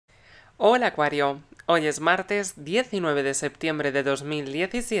Hola Acuario, hoy es martes 19 de septiembre de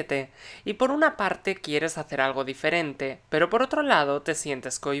 2017 y por una parte quieres hacer algo diferente, pero por otro lado te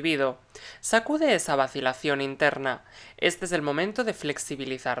sientes cohibido. Sacude esa vacilación interna. Este es el momento de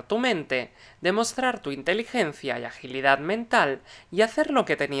flexibilizar tu mente, demostrar tu inteligencia y agilidad mental y hacer lo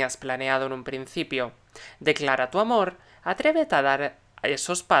que tenías planeado en un principio. Declara tu amor, atrévete a dar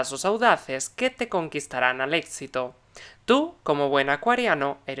esos pasos audaces que te conquistarán al éxito. Tú, como buen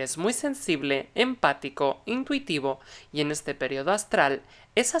acuariano, eres muy sensible, empático, intuitivo y en este periodo astral,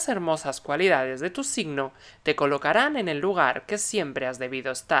 esas hermosas cualidades de tu signo te colocarán en el lugar que siempre has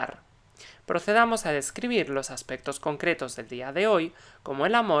debido estar. Procedamos a describir los aspectos concretos del día de hoy, como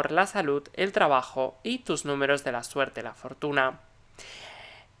el amor, la salud, el trabajo y tus números de la suerte, la fortuna.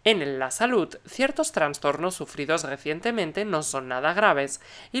 En la salud, ciertos trastornos sufridos recientemente no son nada graves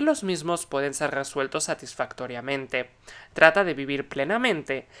y los mismos pueden ser resueltos satisfactoriamente. Trata de vivir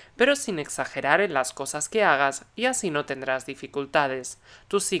plenamente, pero sin exagerar en las cosas que hagas y así no tendrás dificultades.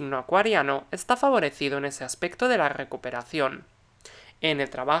 Tu signo acuariano está favorecido en ese aspecto de la recuperación. En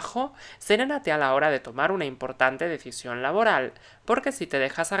el trabajo, serénate a la hora de tomar una importante decisión laboral, porque si te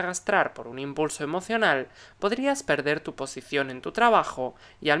dejas arrastrar por un impulso emocional, podrías perder tu posición en tu trabajo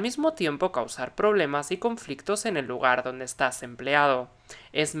y al mismo tiempo causar problemas y conflictos en el lugar donde estás empleado.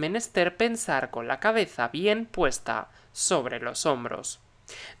 Es menester pensar con la cabeza bien puesta sobre los hombros.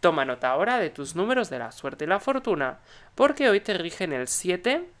 Toma nota ahora de tus números de la suerte y la fortuna, porque hoy te rigen el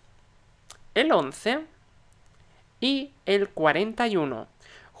 7, el 11, y el 41.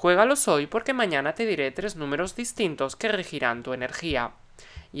 Juégalos hoy porque mañana te diré 3 números distintos que regirán tu energía.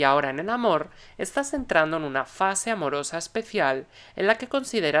 Y ahora en el amor, estás entrando en una fase amorosa especial en la que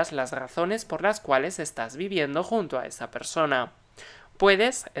consideras las razones por las cuales estás viviendo junto a esa persona.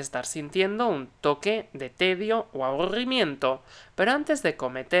 Puedes estar sintiendo un toque de tedio o aburrimiento, pero antes de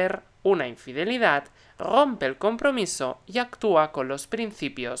cometer una infidelidad, rompe el compromiso y actúa con los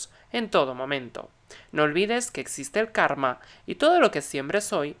principios en todo momento. No olvides que existe el karma y todo lo que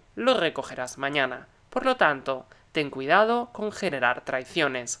siembres hoy lo recogerás mañana. Por lo tanto, ten cuidado con generar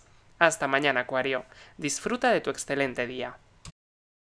traiciones. Hasta mañana, Acuario. Disfruta de tu excelente día.